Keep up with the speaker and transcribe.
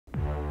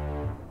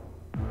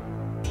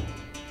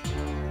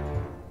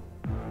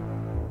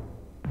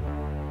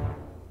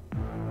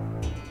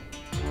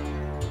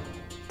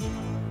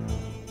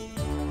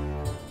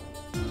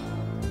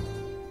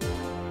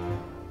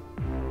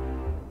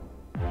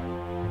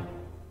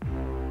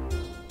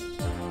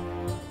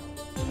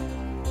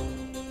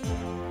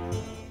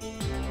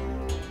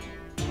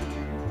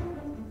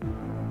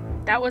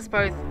That was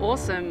both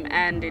awesome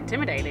and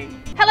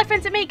intimidating. Hello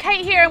friends, it's me,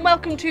 Kate here, and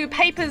welcome to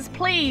Papers,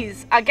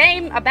 Please, a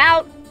game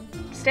about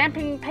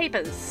stamping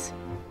papers.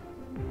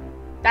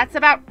 That's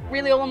about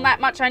really all that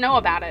much I know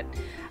about it.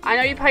 I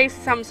know you play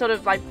some sort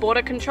of like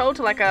border control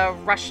to like a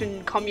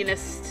Russian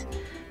communist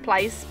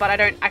place, but I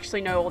don't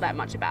actually know all that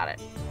much about it.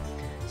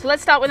 So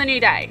let's start with a new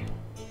day.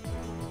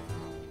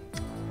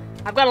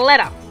 I've got a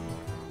letter.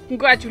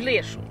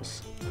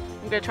 Congratulations.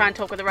 I'm going to try and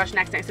talk with a Russian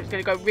accent, so it's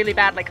going to go really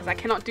badly because I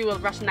cannot do a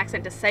Russian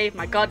accent to save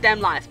my goddamn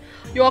life.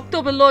 Your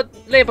October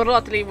labor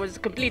lottery was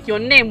complete. Your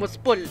name was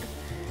pulled.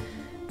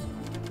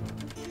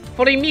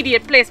 For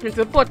immediate placement,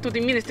 report to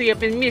the Ministry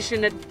of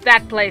Admission at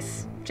that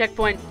place.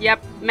 Checkpoint.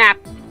 Yep. Map.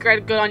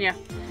 Great. Good on you.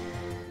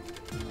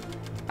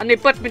 An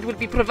apartment will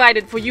be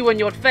provided for you and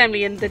your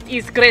family in the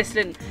East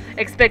Graceland.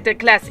 Expect a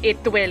Class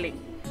 8 dwelling.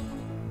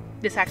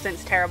 This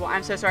accent's terrible.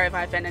 I'm so sorry if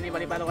I offend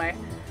anybody, by the way.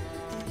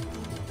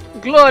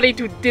 Glory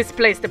to this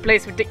place, the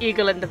place with the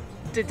eagle and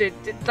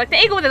like the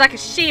eagle with like a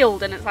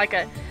shield and it's like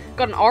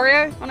got an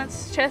Oreo on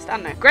its chest. I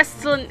don't know.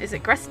 Grestin, is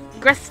it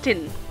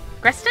Grestin?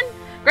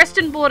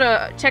 Grestin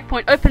border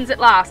checkpoint opens at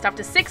last.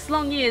 After 6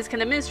 long years, can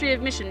the Ministry of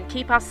Admission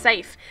keep us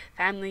safe?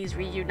 Families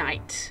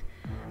reunite.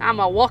 I'm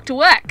gonna walk to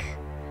work.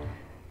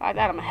 Like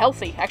that, I'm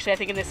healthy. Actually, I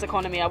think in this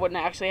economy, I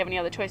wouldn't actually have any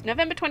other choice.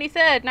 November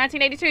 23rd,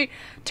 1982.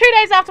 2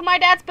 days after my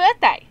dad's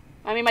birthday.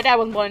 I mean, my dad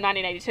wasn't born in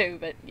 1982,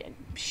 but yeah,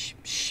 shh.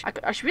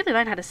 I should really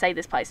learn how to say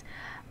this place.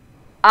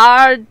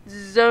 I'm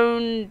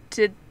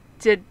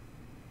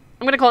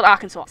gonna call it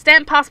Arkansas.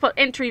 Stamp passport,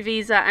 entry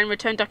visa, and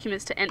return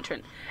documents to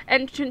entrant.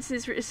 Entrance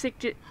is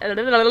restricted. I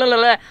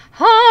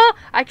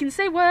can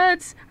say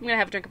words. I'm gonna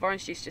have a drink of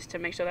orange juice just to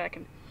make sure that I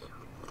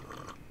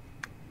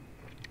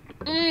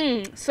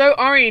can. So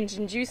orange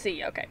and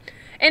juicy. Okay.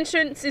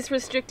 Entrance is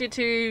restricted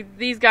to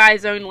these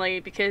guys only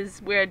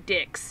because we're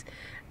dicks.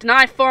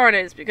 Deny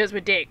foreigners because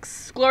we're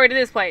dicks. Glory to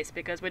this place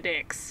because we're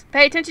dicks.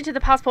 Pay attention to the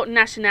passport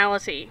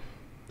nationality.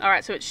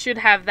 Alright, so it should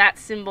have that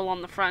symbol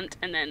on the front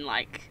and then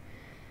like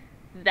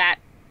that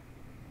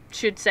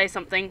should say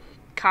something.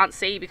 Can't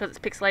see because it's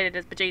pixelated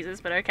as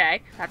bejesus, but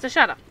okay. That's a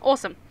shutter.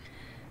 Awesome.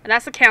 And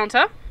that's the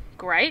counter.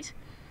 Great.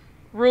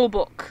 Rule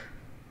book.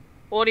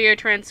 Audio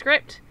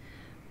transcript.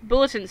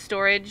 Bulletin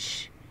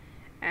storage.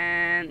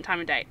 And time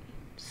and date.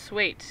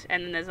 Sweet.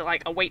 And then there's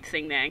like a weight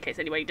thing there in case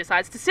anybody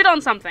decides to sit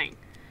on something.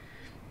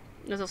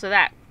 There's also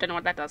that. Don't know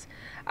what that does.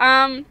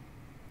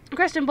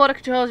 Question border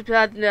controls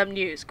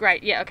news.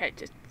 Great. Yeah, okay.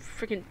 Just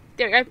freaking...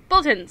 There we go.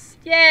 Bulletins.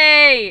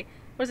 Yay!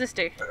 What does this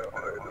do?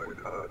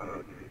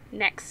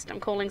 Next.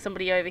 I'm calling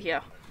somebody over here.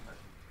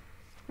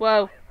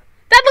 Whoa.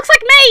 That looks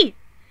like me!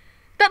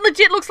 That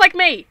legit looks like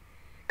me!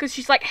 Because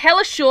she's like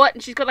hella short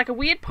and she's got like a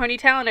weird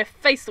ponytail and her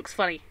face looks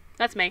funny.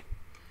 That's me.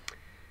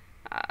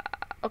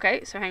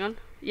 Okay, so hang on.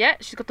 Yeah,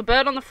 she's got the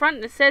bird on the front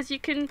and it says you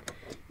can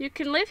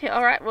live here.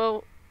 Alright,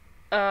 well...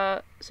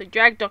 so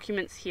drag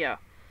documents here.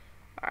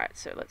 Alright,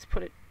 so let's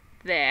put it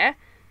there.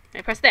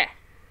 And press there.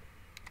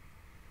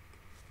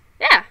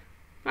 Yeah.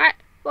 Alright.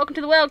 Welcome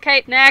to the world,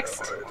 Kate.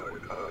 Next.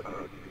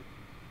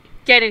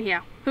 Get in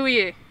here. Who are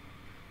you?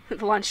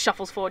 The line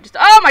shuffles forward. Just,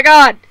 oh my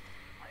god!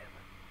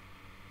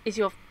 Is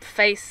your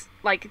face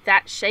like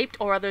that shaped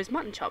or are those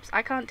mutton chops?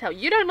 I can't tell.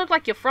 You don't look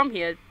like you're from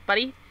here,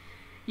 buddy.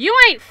 You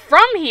ain't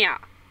from here!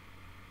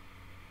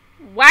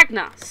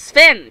 Wagner.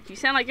 Sven. You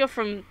sound like you're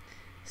from...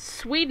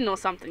 Sweden or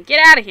something. Get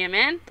out of here,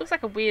 man. Looks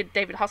like a weird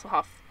David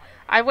Hasselhoff.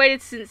 I've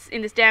waited since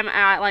in this damn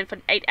outline for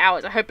 8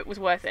 hours. I hope it was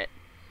worth it.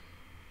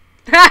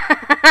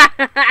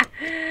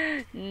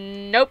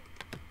 Nope.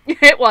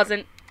 It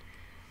wasn't.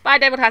 Bye,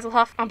 David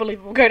Hasselhoff.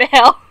 Unbelievable. Go to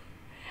hell.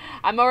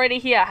 I'm already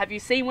here. Have you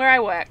seen where I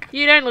work?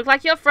 You don't look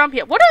like you're from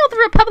here. What are all the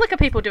Republica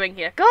people doing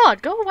here?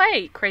 God, go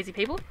away, crazy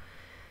people.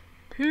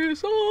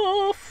 Piss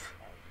off.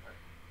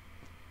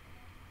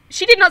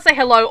 She did not say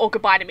hello or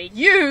goodbye to me.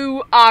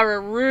 You are a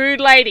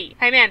rude lady.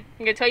 Hey man,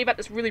 I'm going to tell you about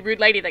this really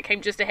rude lady that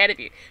came just ahead of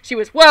you. She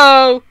was,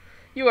 whoa,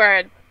 you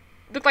are,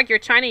 look like you're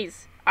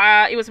Chinese.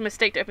 It was a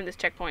mistake to open this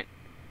checkpoint.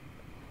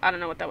 I don't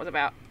know what that was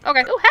about.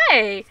 Okay. Oh,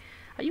 hey.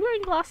 Are you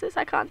wearing glasses?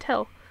 I can't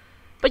tell.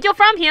 But you're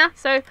from here,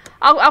 so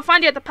I'll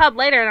find you at the pub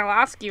later and I'll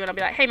ask you and I'll be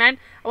like, hey man,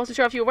 I wasn't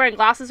sure if you were wearing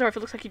glasses or if it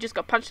looks like you just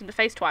got punched in the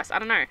face twice. I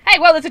don't know. Hey,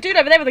 well, there's a dude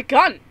over there with a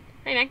gun.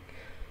 Hey man.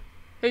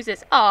 Who's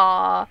this?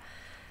 Aww.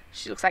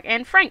 She looks like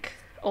Anne Frank.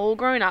 All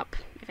grown up.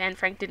 If Anne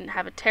Frank didn't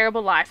have a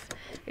terrible life.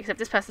 Except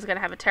this person's going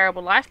to have a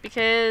terrible life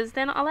because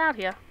they're not allowed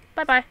here.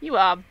 Bye-bye. You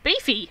are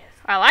beefy.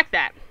 I like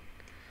that.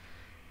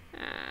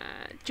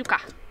 Juka.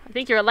 I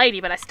think you're a lady,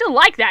 but I still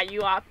like that.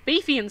 You are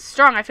beefy and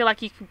strong. I feel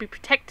like you could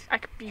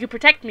you could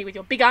protect me with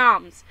your big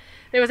arms.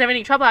 If there was ever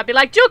any trouble, I'd be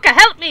like, Juka,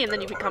 help me! And then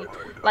you would come,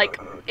 like,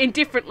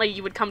 indifferently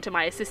you would come to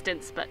my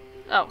assistance, but,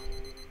 oh.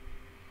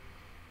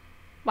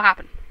 What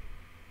happened?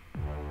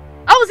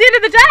 Oh, it's the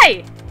end of the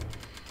day!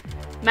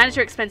 Manage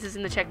your expenses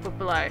in the checkbook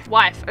below.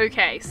 Wife,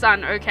 okay.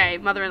 Son, okay.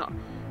 Mother-in-law.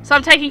 So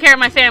I'm taking care of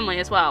my family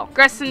as well.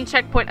 Gresson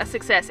checkpoint a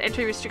success.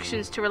 Entry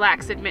restrictions to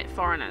relax. Admit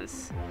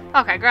foreigners.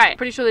 Okay, great.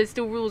 Pretty sure there's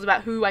still rules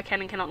about who I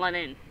can and cannot let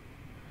in.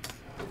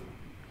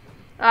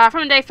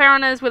 From today,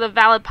 foreigners with a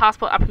valid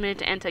passport are permitted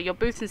to enter. Your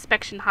booth's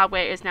inspection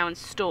hardware is now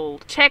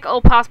installed. Check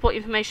all passport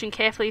information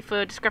carefully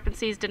for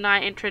discrepancies.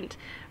 Deny entrant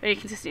any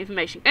consistent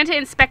information. Enter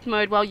inspect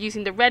mode while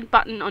using the red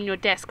button on your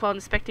desk. While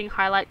inspecting,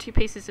 highlight 2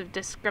 pieces of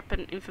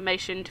discrepant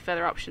information to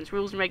further options.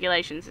 Rules and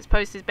regulations. This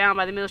post is bound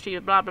by the military,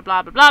 blah, blah,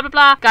 blah, blah, blah, blah,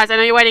 blah. Guys, I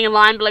know you're waiting in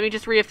line, but let me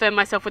just reaffirm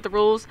myself with the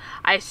rules.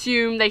 I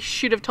assume they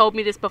should have told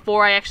me this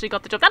before I actually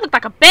got the job. That looked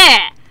like a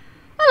bear!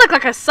 That looked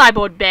like a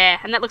cyborg bear,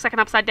 and that looks like an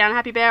upside down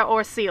happy bear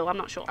or a seal, I'm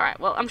not sure. Alright,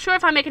 well, I'm sure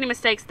if I make any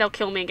mistakes, they'll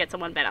kill me and get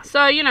someone better.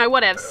 So, you know,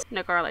 whatevs.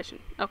 No correlation.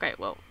 Okay,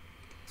 well,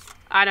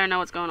 I don't know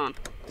what's going on.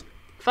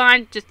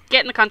 Fine, just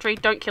get in the country,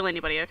 don't kill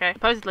anybody, okay?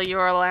 Supposedly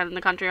you're all allowed in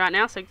the country right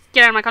now, so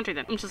get out of my country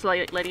then. I'm just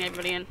letting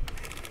everybody in.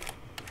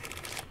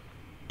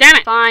 Damn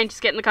it! Fine,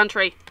 just get in the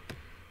country.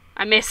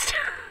 I missed.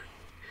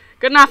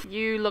 Good enough.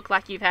 You look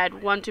like you've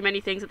had one too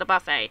many things at the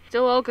buffet.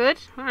 Still all good?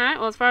 Alright,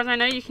 well, as far as I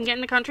know, you can get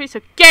in the country,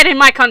 so get in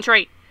my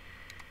country!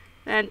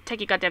 And take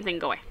your goddamn thing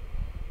and go away.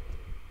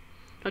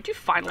 Don't you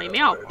finally me?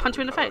 I'll punch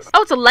you in the face.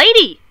 Oh, it's a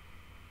lady!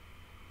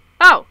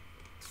 Oh.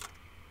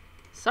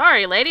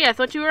 Sorry, lady. I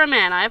thought you were a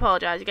man. I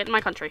apologize. You get in my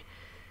country.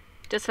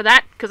 Just for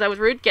that, because I was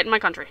rude, get in my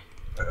country.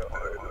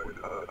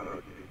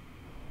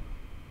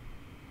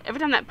 Every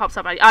time that pops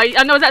up, I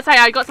know what that say.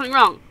 I got something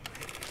wrong.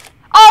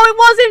 Oh, it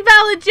was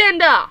invalid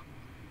gender!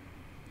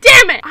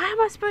 Damn it! How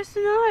am I supposed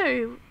to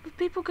know?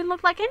 People can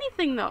look like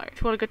anything, though. If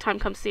you want a good time,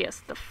 come see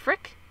us. The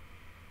frick?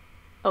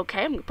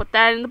 Okay, I'm gonna put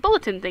that in the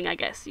bulletin thing, I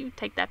guess. You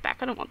take that back.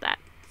 I don't want that.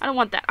 I don't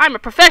want that. I'm a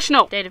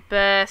professional! Date of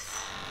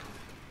birth.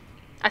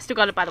 I still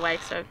got it, by the way,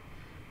 so...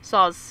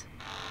 Soz.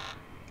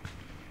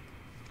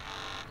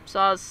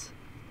 Soz.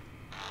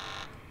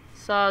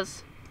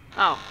 Soz.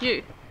 Oh,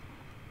 you.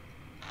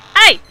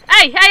 Hey!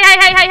 Hey! Hey! Hey!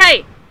 Hey! Hey!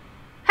 Hey!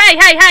 Hey!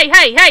 Hey! Hey!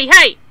 Hey! Hey!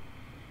 Hey!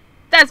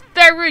 That's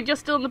very rude. You're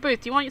still in the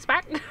booth. Do you want your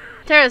back?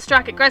 Terrorist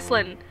strike at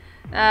Greslin.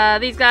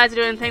 These guys are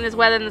doing things. There's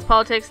weather and there's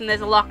politics and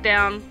there's a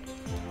lockdown.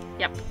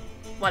 Yep.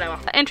 Whatever.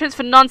 Entrance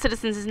for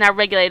non-citizens is now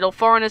regulated. All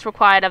foreigners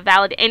required a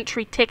valid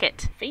entry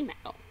ticket.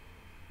 Female.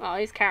 Oh,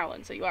 he's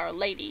Carolyn, so you are a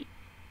lady.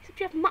 Except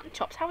you have mutton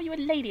chops. How are you a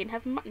lady and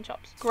have mutton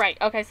chops? Great.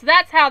 Okay, so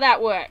that's how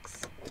that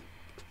works.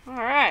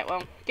 Alright,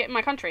 well, get in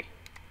my country.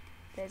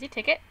 There's your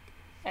ticket.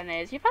 And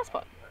there's your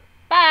passport.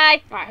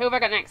 Bye! Alright, who have I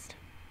got next?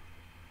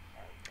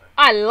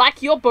 I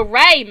like your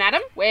beret,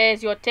 madam.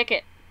 Where's your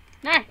ticket?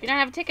 No, if you don't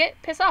have a ticket,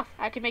 piss off.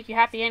 I can make you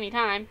happy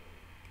anytime.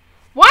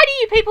 Why do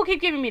you people keep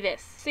giving me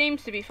this?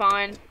 Seems to be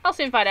fine. I'll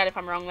soon find out if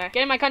I'm wrong, though.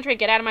 Get in my country and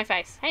get out of my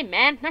face. Hey,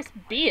 man, nice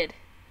beard.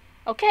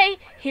 Okay,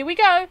 here we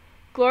go.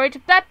 Glory to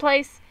that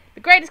place.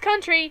 The greatest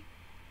country.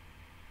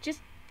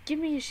 Just give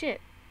me your shit.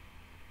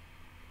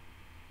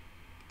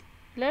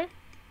 Hello?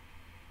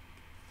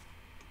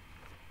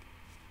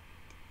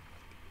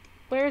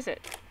 Where is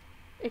it?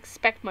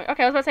 Inspect mode.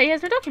 Okay, I was about to say,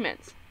 here's my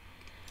documents.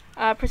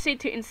 Proceed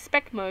to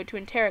inspect mode to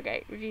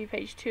interrogate. Review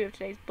page 2 of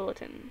today's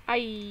bulletin.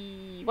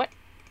 What?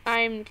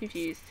 I'm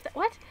confused.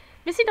 What?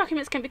 Missing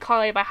documents can be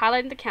correlated by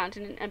highlighting the count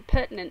and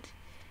pertinent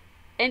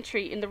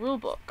entry in the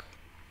rulebook.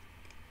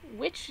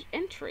 Which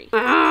entry?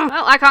 Well,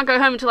 I can't go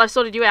home until I've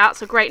sorted you out,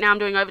 so great, now I'm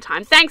doing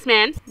overtime. Thanks,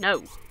 man!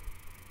 No.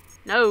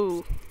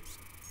 No.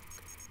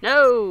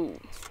 No.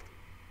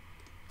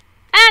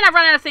 And I've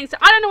run out of things to—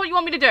 I don't know what you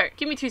want me to do.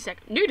 Give me 2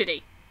 seconds.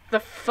 Nudity. The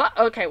fuck?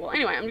 Okay, well,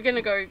 anyway, I'm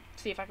gonna go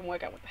see if I can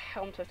work out what the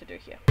hell I'm supposed to do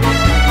here.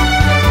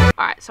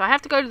 Alright, so I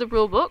have to go to the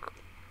rule book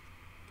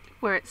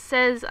where it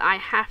says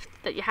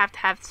that you have to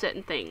have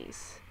certain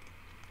things.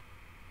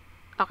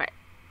 Okay.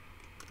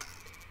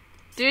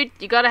 Dude,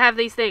 you gotta have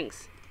these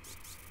things.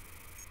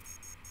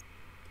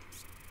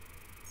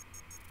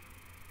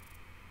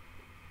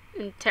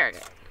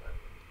 Interrogate.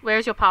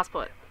 Where's your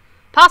passport?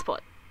 Passport!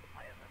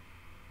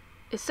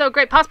 It's so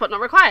great. Passport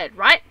not required,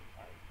 right?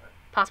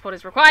 Passport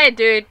is required,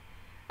 dude.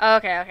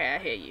 Okay, I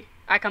hear you.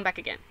 I come back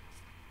again.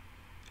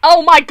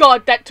 Oh my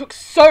god, that took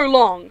so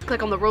long!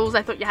 Click on the rules.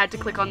 I thought you had to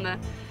click on the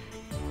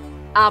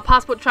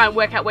passport to try and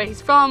work out where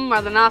he's from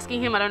rather than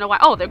asking him. I don't know why.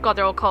 Oh, god,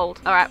 they're all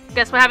cold. Alright,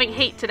 guess we're having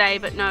heat today,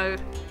 but no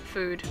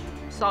food.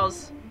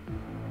 Soz.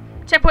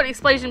 Checkpoint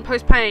explosion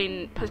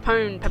postpone.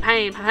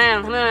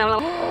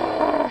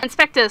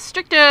 Inspector,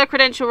 stricter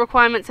credential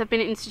requirements have been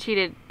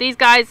instituted. These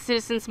guys,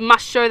 citizens,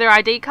 must show their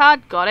ID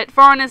card. Got it.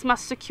 Foreigners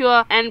must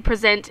secure and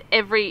present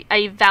a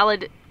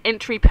valid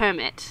entry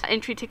permit.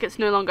 Entry tickets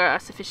no longer are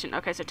sufficient.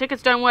 Okay, so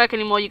tickets don't work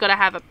anymore. You gotta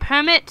have a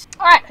permit.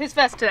 Alright, who's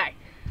first today?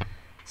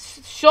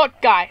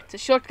 Short guy. It's a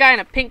short guy in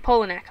a pink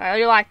polo neck. I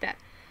really like that.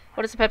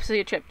 What is the purpose of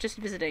your trip? Just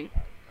visiting.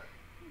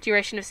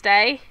 Duration of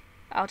stay?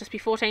 I'll just be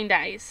 14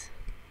 days.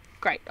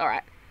 Great,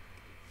 alright.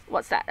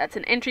 What's that? That's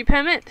an entry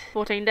permit.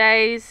 14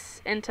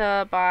 days.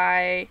 Enter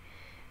by...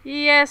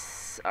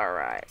 Yes.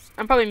 Alright.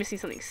 I'm probably missing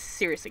something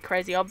seriously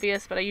crazy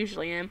obvious, but I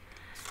usually am.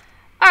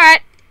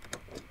 Alright.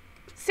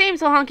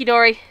 Seems all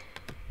hunky-dory.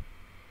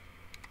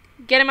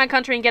 Get in my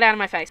country and get out of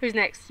my face. Who's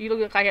next? You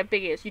look like you have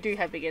big ears. You do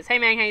have big ears. Hey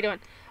man, how you doing?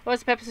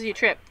 What's the purpose of your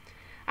trip?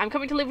 I'm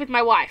coming to live with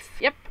my wife.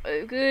 Yep.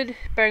 Oh, good.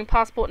 Bearing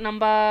passport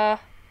number.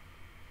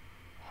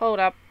 Hold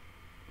up.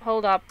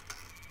 Hold up.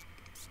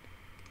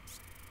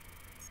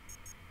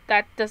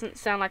 that doesn't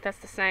sound like that's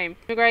the same.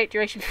 Immigrate,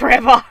 duration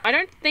forever. I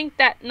don't think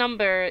that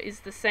number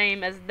is the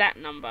same as that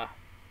number.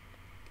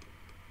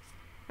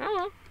 Oh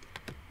well.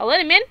 I'll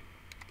let him in,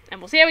 and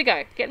we'll see how we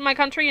go. Get in my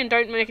country and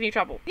don't make any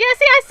trouble. Yeah,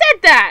 see, I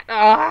said that!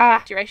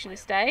 Ah, duration of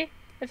stay?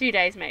 A few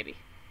days, maybe.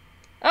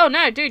 Oh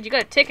no, dude, you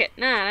got a ticket.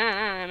 No,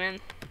 man.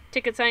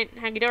 Tickets ain't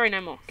hanky-dory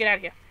no more. Get out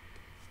of here.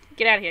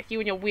 Get out of here. You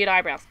and your weird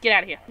eyebrows. Get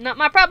out of here. Not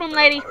my problem,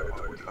 lady.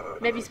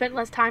 Maybe you spent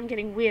less time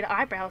getting weird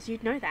eyebrows.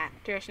 You'd know that.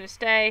 Duration of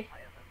stay.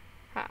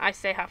 I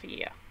stay half a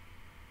year.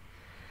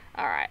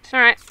 Alright.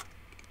 Alright.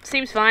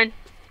 Seems fine.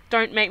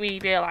 Don't make me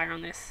be a liar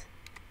on this.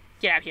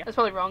 Get out of here. That's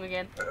probably wrong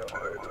again.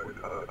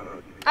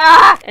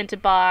 Ah! Enter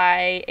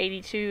by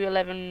 82,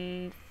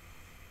 11,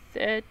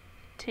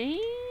 13?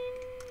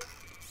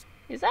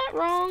 Is that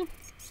wrong?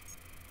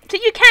 So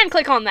you can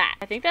click on that.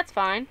 I think that's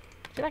fine.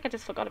 I feel like I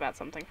just forgot about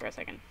something for a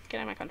second. Get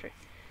out of my country.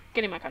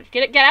 Get in my country.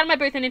 Get out of my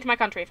booth and into my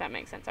country, if that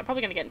makes sense. I'm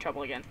probably going to get in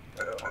trouble again.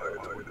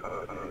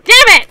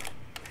 Damn it!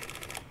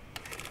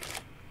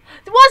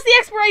 What's the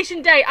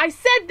expiration date? I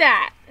said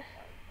that!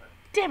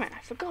 Damn it,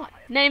 I forgot.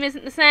 Name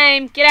isn't the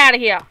same. Get out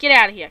of here. Get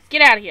out of here.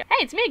 Get out of here.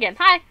 Hey, it's me again.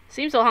 Hi.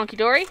 Seems all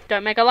hunky-dory.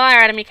 Don't make a liar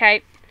out of me,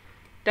 Kate.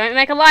 Don't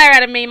make a liar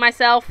out of me,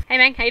 myself. Hey,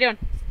 man. How you doing?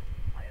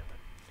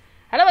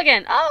 Hello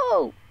again.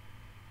 Oh!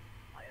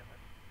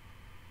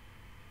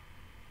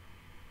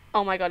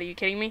 Oh my god, are you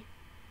kidding me?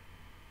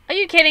 Are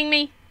you kidding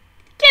me?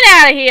 Get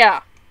out of here!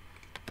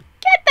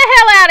 Get the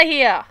hell out of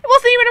here! It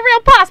wasn't even a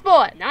real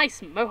passport!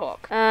 Nice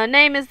mohawk.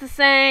 Name is the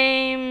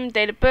same.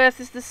 Date of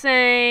birth is the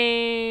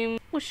same.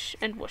 Whoosh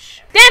and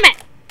whoosh. Damn it!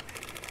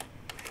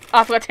 Oh,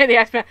 I forgot to tell the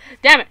expert.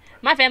 Damn it!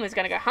 My family's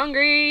gonna go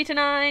hungry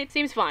tonight.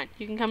 Seems fine.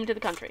 You can come into the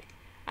country.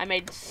 I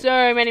made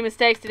so many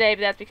mistakes today,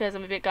 but that's because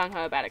I'm a bit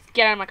gung-ho about it.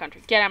 Get out of my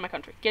country. Get out of my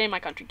country. Get in my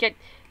country.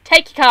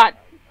 Take your card.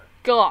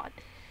 God.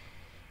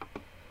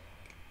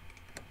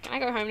 Can I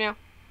go home now?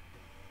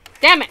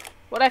 Damn it!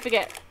 What'd I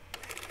forget?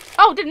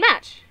 Oh, it didn't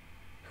match.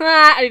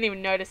 I didn't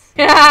even notice.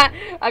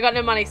 I got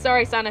no money.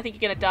 Sorry, son. I think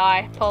you're gonna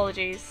die.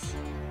 Apologies.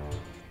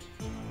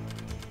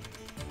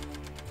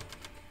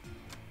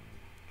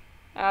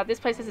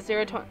 This place has a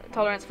zero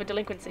tolerance for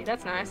delinquency.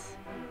 That's nice.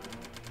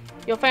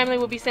 Your family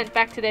will be sent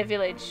back to their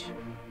village.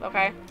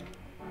 Okay.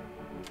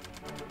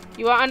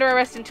 You are under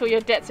arrest until your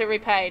debts are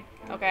repaid.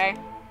 Okay.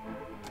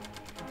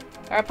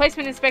 A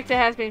replacement inspector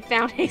has been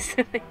found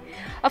easily.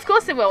 Of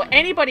course it will.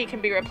 Anybody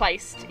can be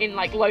replaced in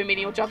like low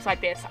menial jobs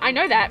like this. I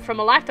know that from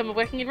a lifetime of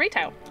working in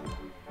retail.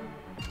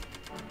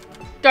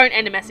 Don't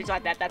end a message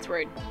like that. That's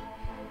rude.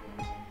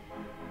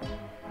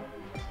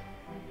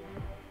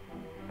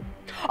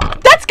 Oh,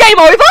 that's game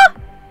over?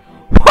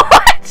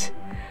 What?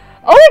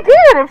 Oh my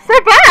god, I'm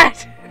so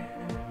bad.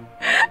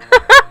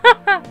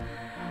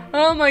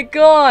 Oh my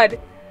god.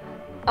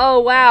 Oh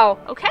wow.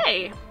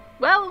 Okay.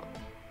 Well,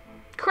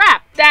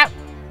 crap. That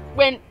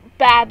went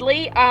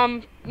badly.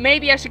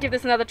 Maybe I should give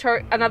this another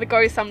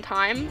go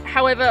sometime.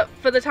 However,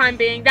 for the time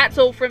being, that's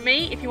all from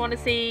me. If you want to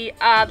see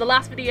the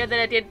last video that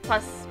I did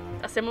plus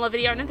a similar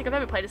video, I don't think I've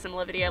ever played a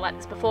similar video like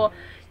this before,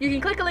 you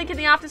can click a link in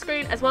the after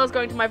screen as well as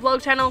going to my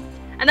vlog channel.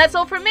 And that's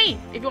all from me.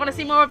 If you want to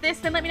see more of this,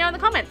 then let me know in the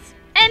comments.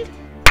 And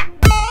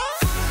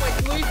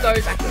wait, lose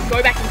those, I can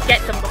go back and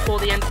get them before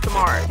the end of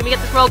tomorrow. Can we get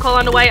this roll call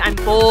underway? I'm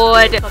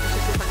bored. God, this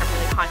just feels like a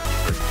really high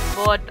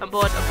fruit. I'm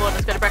bored.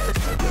 Let's go to breakfast.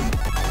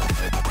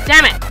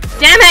 Damn it!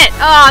 Damn it!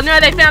 Oh no,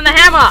 they found the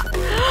hammer!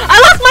 I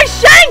lost my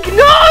shank!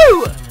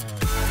 No!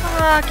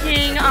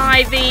 Fucking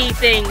IV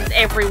things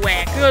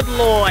everywhere. Good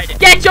lord.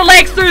 Get your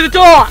legs through the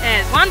door!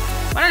 There's one.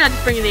 Why don't I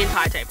just bring you the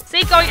entire table?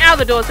 See, going out of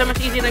the door is so much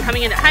easier than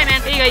coming in. Hey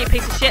man, here you go, you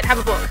piece of shit. Have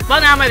a book. Well,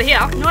 now I'm over here.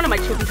 None of my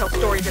children tell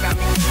stories about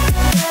me.